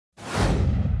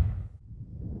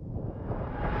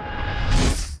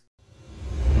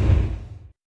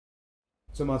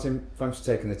So Martin, thanks for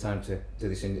taking the time to do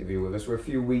this interview with us. We're a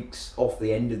few weeks off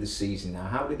the end of the season now.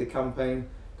 How did the campaign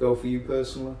go for you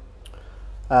personally?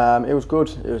 It was good.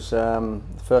 It was the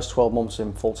first 12 months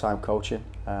in full-time coaching,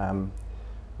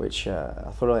 which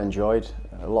I thoroughly enjoyed.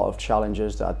 A lot of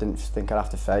challenges that I didn't think I'd have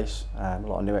to face, a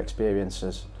lot of new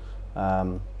experiences.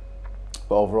 But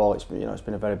overall, it's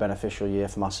been a very beneficial year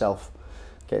for myself,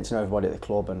 getting to know everybody at the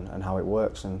club and how it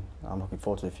works, and I'm looking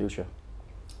forward to the future.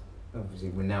 Obviously,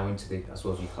 we're now into the, I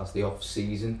suppose you class the off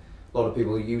season. A lot of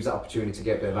people use that opportunity to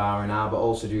get a bit of R&R, but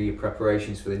also do your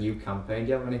preparations for the new campaign.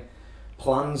 Do you have any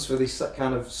plans for this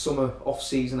kind of summer off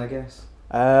season, I guess?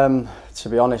 To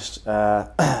be honest,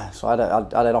 so I had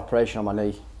an operation on my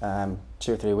knee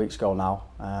 2 or 3 weeks ago now.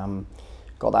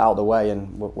 Got that out of the way,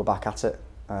 and we're back at it.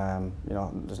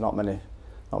 There's not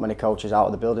many coaches out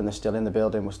of the building. They're still in the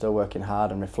building. We're still working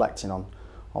hard and reflecting on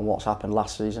what's happened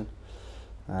last season.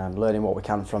 Learning what we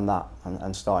can from that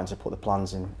and starting to put the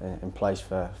plans in place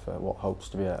for what hopes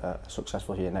to be a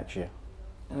successful year next year.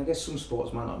 And I guess some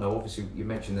sports might not know, obviously you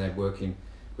mentioned they're working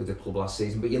with the club last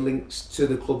season, but your links to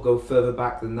the club go further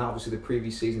back than that. Obviously the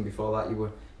previous season before that you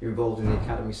were involved in the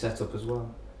academy setup as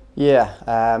well. Yeah,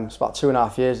 it's about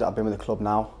 2.5 years that I've been with the club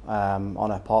now,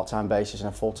 on a part-time basis and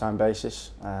a full-time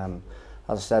basis. As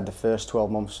I said, the first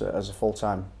 12 months as a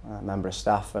full-time member of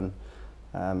staff, and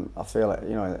I feel that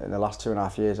in the last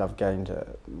 2.5 years I've gained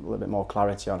a little bit more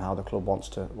clarity on how the club wants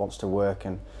to work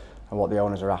and what the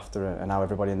owners are after and how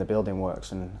everybody in the building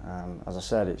works. And as I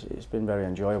said, it's been very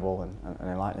enjoyable and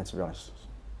enlightening, to be honest.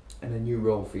 And a new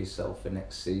role for yourself for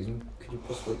next season. Could you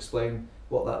possibly explain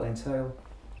what that will entail?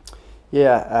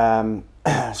 Yeah,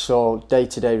 so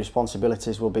day-to-day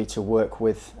responsibilities will be to work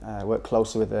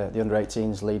closely with the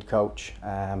under-18s lead coach,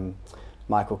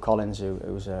 Michael Collins,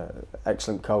 who's an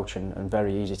excellent coach and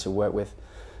very easy to work with,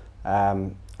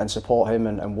 and support him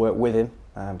and work with him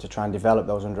to try and develop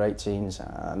those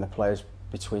under-18s and the players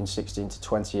between 16 to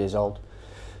 20 years old.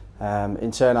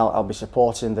 In turn, I'll be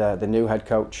supporting the new head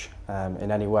coach in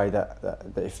any way that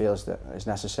he feels that is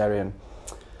necessary, and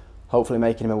hopefully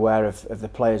making him aware of the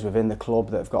players within the club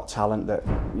that have got talent that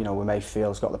we may feel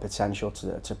has got the potential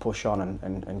to push on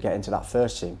and get into that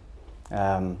first team.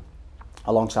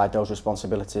 Alongside those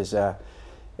responsibilities,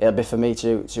 it'll be for me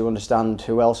to understand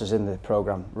who else is in the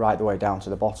programme right the way down to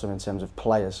the bottom in terms of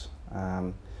players,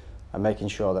 and making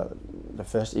sure that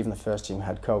even the first team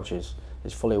head coach is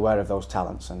fully aware of those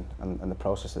talents and the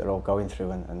process that they're all going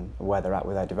through and where they're at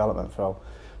with their development. So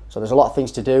there's a lot of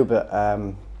things to do, but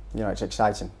it's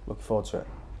exciting. Looking forward to it.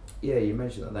 Yeah, you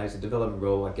mentioned that there's a development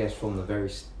role, I guess, from the very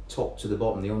top to the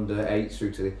bottom, the under-8s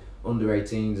through to the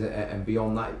under-18s and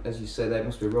beyond that. As you say, there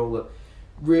must be a role that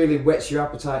really whets your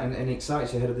appetite and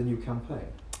excites you ahead of the new campaign.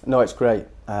 No, it's great.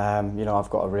 I've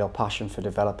got a real passion for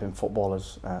developing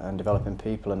footballers and developing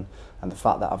people, and the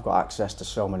fact that I've got access to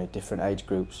so many different age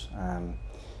groups,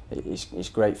 it's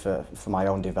great for my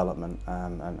own development,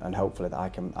 and hopefully that I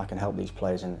can help these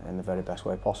players in the very best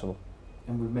way possible.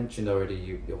 And we've mentioned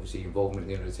already, obviously your involvement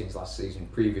in the under-18s last season,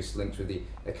 previous links with the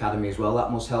academy as well.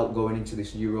 That must help going into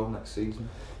this new role next season.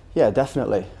 Yeah,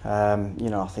 definitely.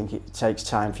 I think it takes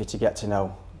time for you to get to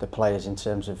know the players in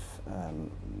terms of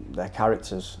their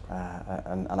characters,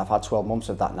 and I've had 12 months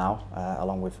of that now,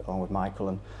 along with Michael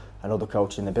and other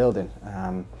coaches in the building,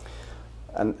 and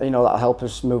that'll help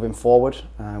us moving forward.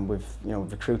 We've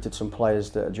recruited some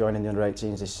players that are joining the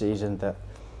under-18s this season that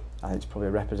I think it's probably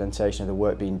a representation of the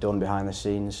work being done behind the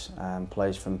scenes.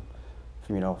 Players from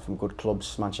good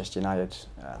clubs, Manchester United,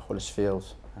 Huddersfield,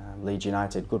 Leeds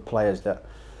United, good players that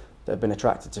have been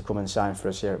attracted to come and sign for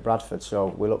us here at Bradford. So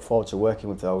we look forward to working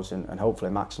with those and hopefully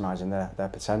maximising their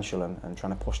potential and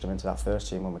trying to push them into that first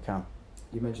team when we can.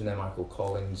 You mentioned there Michael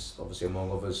Collins, obviously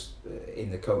among others,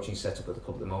 in the coaching setup at the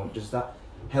club at the moment. Does that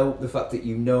help, the fact that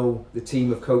you know the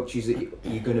team of coaches that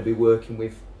you're going to be working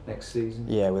with next season?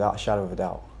 Yeah, without a shadow of a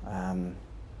doubt.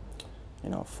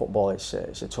 Football, it's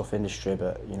a tough industry,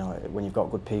 but when you've got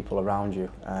good people around you,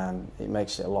 it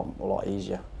makes it a lot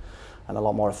easier and a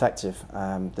lot more effective.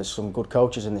 There's some good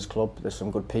coaches in this club, there's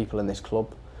some good people in this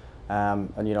club,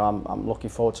 and I'm looking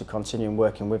forward to continuing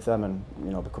working with them and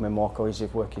becoming more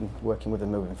cohesive working with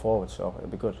them moving forward, so it'll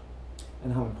be good.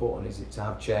 And how important is it to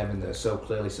have chairmen that are so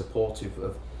clearly supportive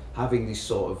of having this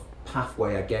sort of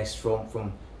pathway, I guess,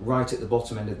 from right at the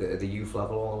bottom end of the youth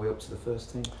level all the way up to the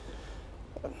first team?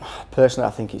 Personally,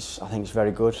 I think it's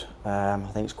very good. I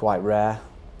think it's quite rare.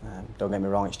 Don't get me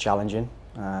wrong, it's challenging.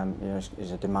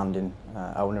 He's a demanding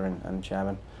owner and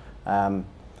chairman.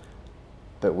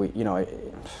 But we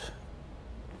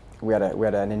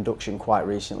had an induction quite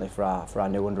recently for our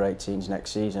new under-18s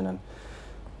next season, and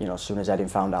you know, as soon as Eddie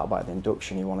found out about the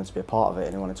induction, he wanted to be a part of it,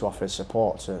 and he wanted to offer his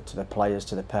support to the players,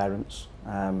 to the parents,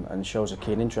 and shows a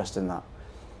keen interest in that.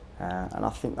 And I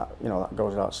think that, you know, that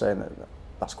goes without saying that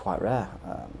that's quite rare.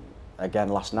 Again,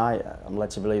 last night, I'm led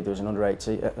to believe there was an under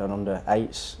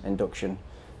 8s induction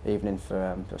evening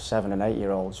for 7 and 8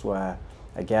 year olds, where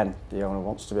again the owner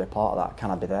wants to be a part of that. Can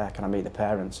I be there? Can I meet the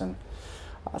parents? And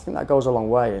I think that goes a long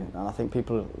way, and I think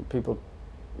people,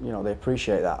 you know, they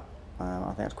appreciate that.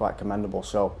 I think it's quite commendable.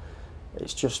 So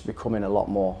it's just becoming a lot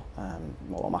more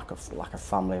like a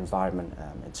family environment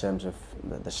in terms of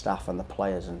the staff and the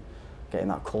players, and getting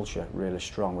that culture really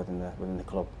strong within the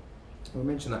club. We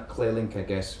mentioned that clear link, I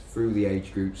guess, through the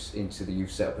age groups into the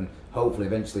youth setup and hopefully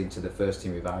eventually into the first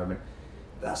team environment.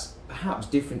 That's perhaps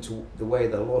different to the way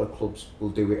that a lot of clubs will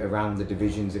do it around the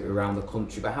divisions, around the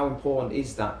country. But how important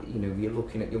is that? You know, you're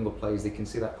looking at younger players; they can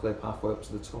see that clear pathway up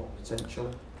to the top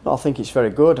potentially. I think it's very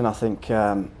good, and I think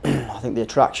I think the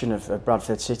attraction of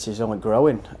Bradford City is only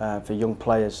growing for young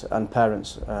players and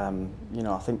parents. You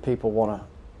know, I think people want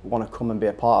to come and be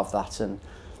a part of that, and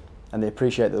they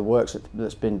appreciate the work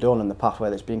that's been done and the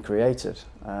pathway that's been created.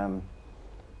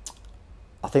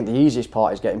 I think the easiest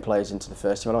part is getting players into the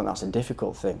first team. I don't think that's a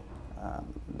difficult thing.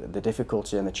 The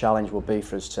difficulty and the challenge will be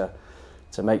for us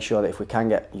to make sure that if we can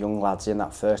get young lads in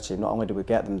that first team, not only do we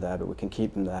get them there, but we can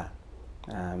keep them there,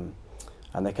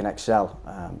 and they can excel.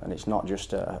 And it's not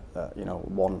just you know,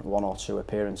 one or two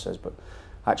appearances, but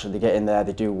actually they get in there,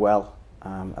 they do well,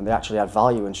 and they actually add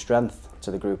value and strength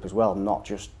to the group as well. Not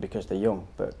just because they're young,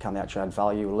 but can they actually add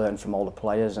value, learn from all the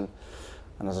players, and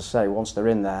as I say, once they're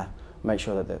in there, make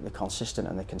sure that they're consistent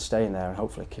and they can stay in there and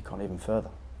hopefully kick on even further.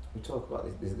 We talk about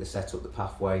the setup, the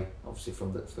pathway, obviously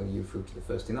from the youth through to the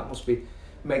first team. That must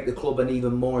make the club an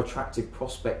even more attractive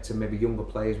prospect to maybe younger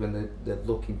players when they're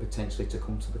looking potentially to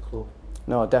come to the club.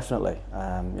 No, definitely.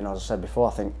 You know, as I said before,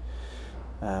 I think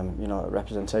you know, a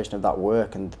representation of that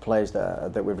work and the players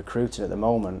that we're recruiting at the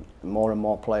moment, more and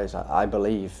more players, I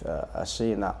believe, are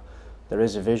seeing that there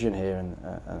is a vision here,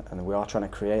 and we are trying to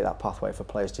create that pathway for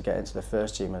players to get into the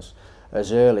first team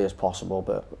as early as possible,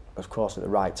 but of course at the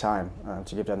right time,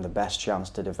 to give them the best chance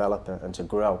to develop and to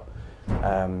grow,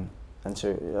 and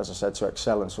to, as I said, to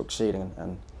excel and succeed,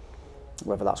 and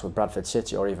whether that's with Bradford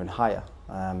City or even higher.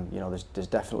 You know, there's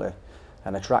definitely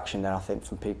an attraction there, I think,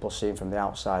 from people seeing from the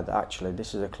outside that actually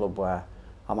this is a club where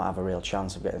I might have a real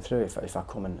chance of getting through if I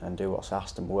come and do what's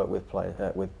asked and work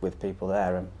with people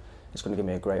there, and it's going to give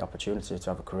me a great opportunity to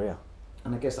have a career.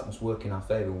 And I guess that must work in our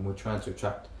favour when we're trying to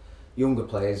attract younger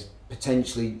players,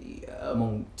 potentially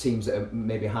among teams that are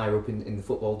maybe higher up in the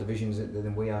football divisions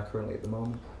than we are currently at the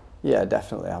moment. Yeah,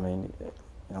 definitely. I mean, you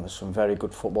know, there's some very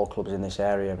good football clubs in this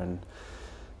area, and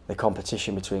the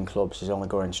competition between clubs is only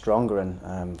growing stronger,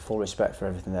 and full respect for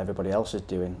everything that everybody else is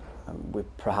doing. We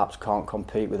perhaps can't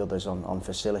compete with others on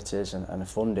facilities and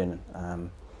funding,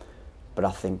 but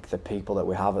I think the people that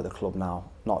we have at the club now,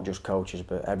 not just coaches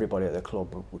but everybody at the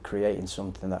club, we're creating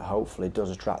something that hopefully does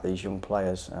attract these young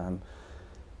players, and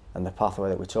the pathway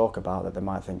that we talk about, that they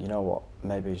might think, you know what,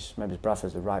 maybe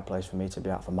Bradford's the right place for me to be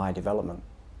at for my development.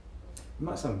 It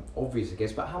might sound obvious, I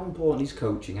guess, but how important is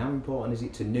coaching? How important is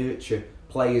it to nurture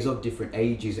players of different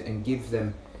ages and give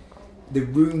them the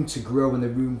room to grow and the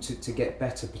room to get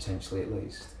better, potentially at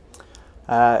least?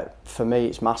 For me,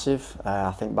 it's massive.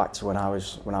 I think back to when I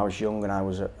was young and I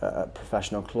was at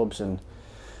professional clubs, and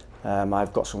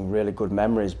I've got some really good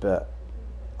memories, but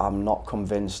I'm not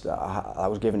convinced that I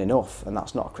was given enough, and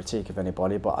that's not a critique of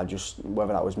anybody, but I just,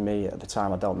 whether that was me at the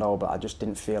time, I don't know, but I just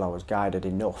didn't feel I was guided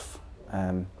enough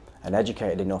and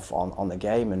educated enough on the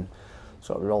game and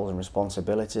sort of roles and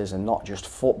responsibilities, and not just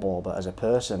football, but as a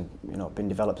person, you know, being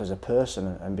developed as a person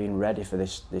and being ready for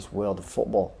this world of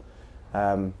football.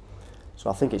 So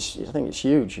I think it's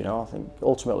huge, you know. I think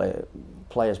ultimately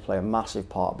players play a massive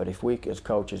part, but if we as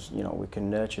coaches, you know, we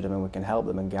can nurture them and we can help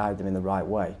them and guide them in the right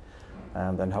way,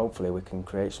 then hopefully we can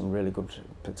create some really good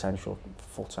potential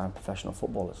full-time professional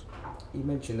footballers. You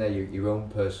mentioned there your own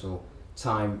personal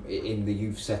time in the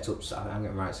youth setups. I'm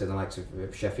getting right, so the likes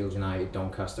of Sheffield United,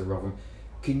 Doncaster, Rotherham.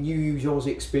 Can you use your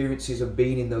experiences of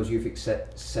being in those youth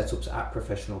setups at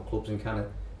professional clubs and kind of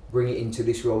bring it into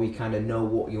this role? You kind of know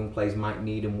what young players might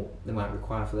need and what they might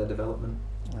require for their development.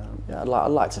 Yeah, I'd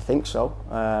like to think so.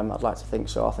 I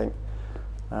think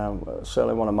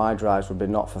certainly one of my drives would be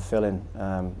not fulfilling,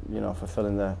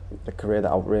 fulfilling the career that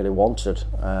I really wanted,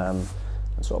 and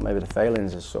sort of maybe the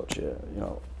failings as such,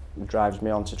 drives me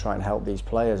on to try and help these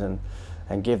players and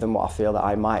give them what I feel that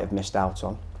I might have missed out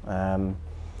on.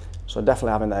 So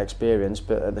definitely having that experience,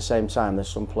 but at the same time, there's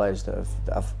some players that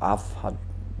I've had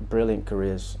brilliant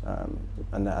careers,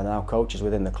 and now coaches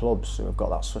within the clubs who have got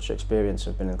that such experience,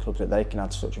 have been in the clubs, that they can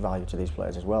add such value to these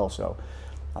players as well. So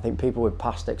I think people with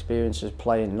past experiences,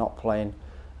 playing, not playing,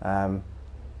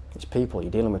 it's people.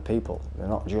 You're dealing with people. They're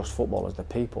not just footballers, they're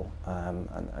people.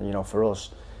 And you know, for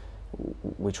us,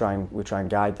 we try and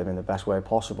guide them in the best way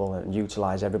possible and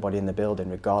utilise everybody in the building,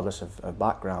 regardless of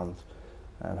background.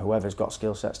 Whoever's got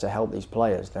skill sets to help these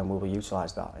players, then we will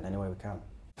utilise that in any way we can.